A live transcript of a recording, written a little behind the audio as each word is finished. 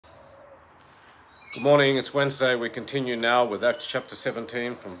Good morning, it's Wednesday. We continue now with Acts chapter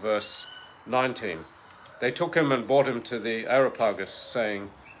 17 from verse 19. They took him and brought him to the Areopagus, saying,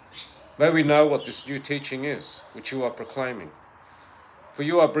 "May we know what this new teaching is, which you are proclaiming? For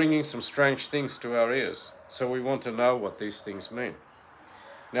you are bringing some strange things to our ears, so we want to know what these things mean."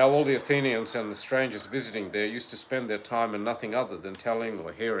 Now all the Athenians and the strangers visiting there used to spend their time in nothing other than telling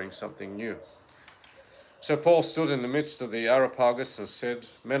or hearing something new. So Paul stood in the midst of the Areopagus and said,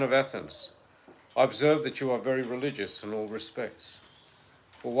 "Men of Athens, I observe that you are very religious in all respects.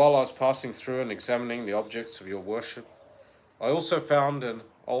 For while I was passing through and examining the objects of your worship, I also found an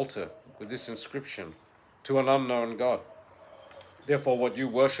altar with this inscription, 'To an unknown God.' Therefore what you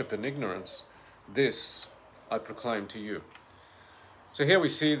worship in ignorance, this I proclaim to you." So here we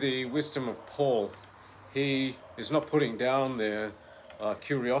see the wisdom of Paul. He is not putting down their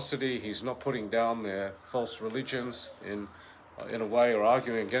curiosity. He's not putting down their false religions in a way or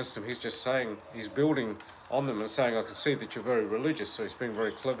arguing against them. He's just saying, he's building on them and saying, "I can see that you're very religious." So he's being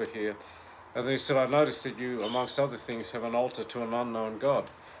very clever here. And then he said, "I noticed that you, amongst other things, have an altar to an unknown God."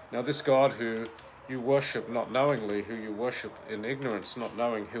 Now this God who you worship not knowingly, who you worship in ignorance, not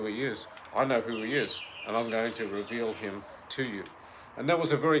knowing who he is, I know who he is, and I'm going to reveal him to you. And that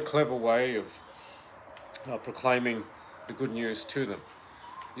was a very clever way of proclaiming the good news to them.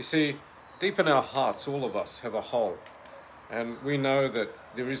 You see, deep in our hearts, all of us have a hole. And we know that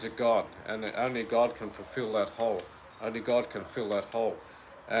there is a God, and that only God can fulfill that hole. Only God can fill that hole.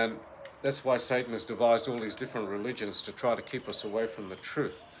 And that's why Satan has devised all these different religions to try to keep us away from the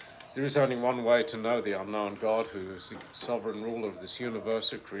truth. There is only one way to know the unknown God, who is the sovereign ruler of this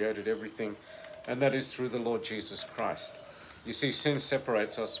universe, who created everything, and that is through the Lord Jesus Christ. You see, sin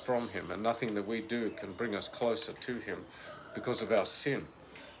separates us from him, and nothing that we do can bring us closer to him because of our sin.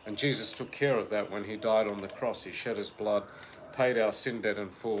 And Jesus took care of that when he died on the cross. He shed his blood, paid our sin debt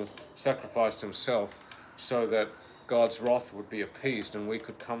in full, sacrificed himself so that God's wrath would be appeased and we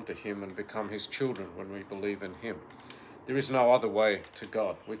could come to him and become his children when we believe in him. There is no other way to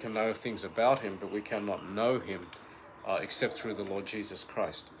God. We can know things about him, but we cannot know him except through the Lord Jesus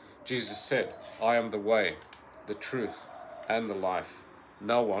Christ. Jesus said, "I am the way, the truth, and the life.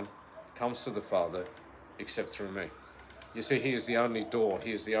 No one comes to the Father except through me." You see, he is the only door.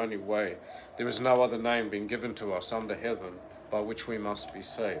 He is the only way. There is no other name being given to us under heaven by which we must be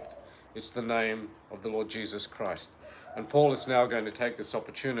saved. It's the name of the Lord Jesus Christ. And Paul is now going to take this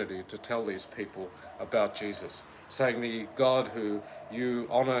opportunity to tell these people about Jesus, saying, the God who you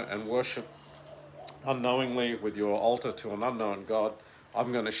honor and worship unknowingly with your altar to an unknown God,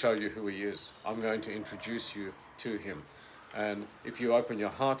 I'm going to show you who he is. I'm going to introduce you to him. And if you open your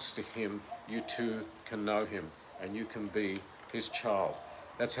hearts to him, you too can know him, and you can be his child.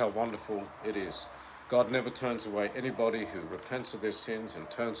 That's how wonderful it is. God never turns away anybody who repents of their sins and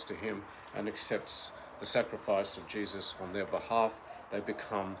turns to him and accepts the sacrifice of Jesus on their behalf. They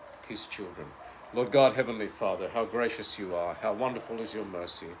become his children. Lord God, Heavenly Father, how gracious you are, how wonderful is your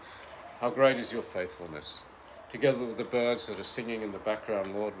mercy, how great is your faithfulness. Together with the birds that are singing in the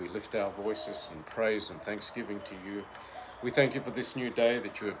background, Lord, we lift our voices in praise and thanksgiving to you. We thank you for this new day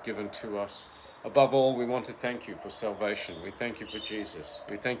that you have given to us. Above all, we want to thank you for salvation. We thank you for Jesus.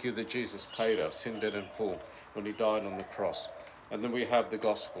 We thank you that Jesus paid our sin debt in full when he died on the cross. And then we have the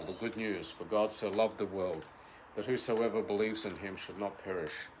gospel, the good news. For God so loved the world that whosoever believes in him should not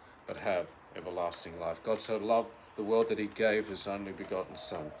perish, but have everlasting life. God so loved the world that he gave his only begotten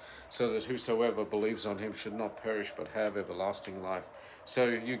Son, so that whosoever believes on him should not perish, but have everlasting life. So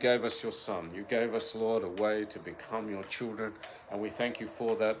you gave us your Son. You gave us, Lord, a way to become your children, and we thank you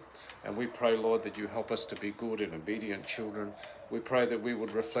for that. And we pray, Lord, that you help us to be good and obedient children. We pray that we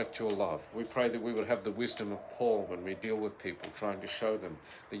would reflect your love. We pray that we would have the wisdom of Paul when we deal with people, trying to show them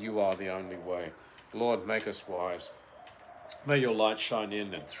that you are the only way. Lord, make us wise. May your light shine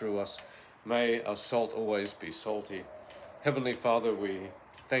in and through us. May our salt always be salty. Heavenly Father, we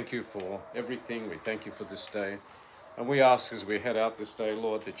thank you for everything. We thank you for this day. And we ask as we head out this day,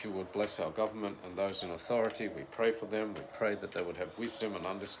 Lord, that you would bless our government and those in authority. We pray for them. We pray that they would have wisdom and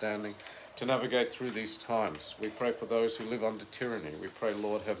understanding to navigate through these times. We pray for those who live under tyranny. We pray,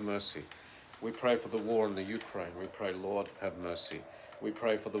 Lord, have mercy. We pray for the war in the Ukraine. We pray, Lord, have mercy. We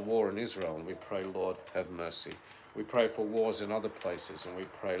pray for the war in Israel, and we pray, Lord, have mercy. We pray for wars in other places, and we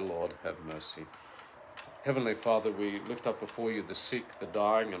pray, Lord, have mercy. Heavenly Father, we lift up before you the sick, the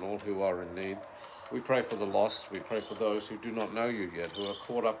dying, and all who are in need. We pray for the lost. We pray for those who do not know you yet, who are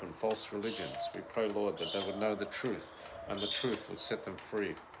caught up in false religions. We pray, Lord, that they would know the truth, and the truth would set them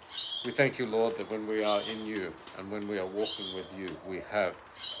free. We thank you, Lord, that when we are in you and when we are walking with you, we have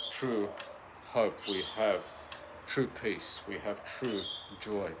true hope. We have true peace. We have true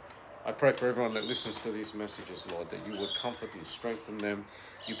joy. I pray for everyone that listens to these messages, Lord, that you would comfort and strengthen them.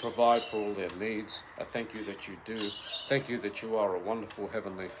 You provide for all their needs. I thank you that you do. Thank you that you are a wonderful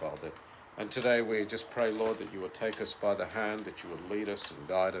Heavenly Father. And today we just pray, Lord, that you would take us by the hand, that you would lead us and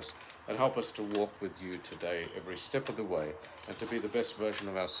guide us, and help us to walk with you today every step of the way, and to be the best version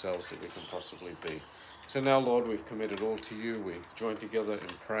of ourselves that we can possibly be. So now, Lord, we've committed all to you. We join together in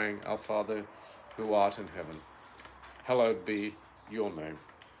praying, Our Father, who art in heaven, hallowed be your name.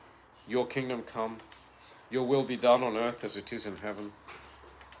 Your kingdom come, your will be done on earth as it is in heaven.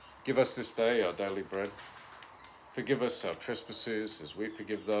 Give us this day our daily bread. Forgive us our trespasses as we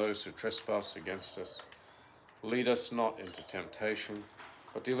forgive those who trespass against us. Lead us not into temptation,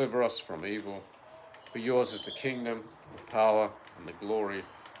 but deliver us from evil. For yours is the kingdom, the power, and the glory,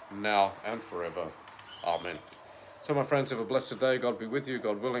 now and forever. Amen. So my friends, have a blessed day. God be with you.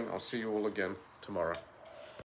 God willing, I'll see you all again tomorrow.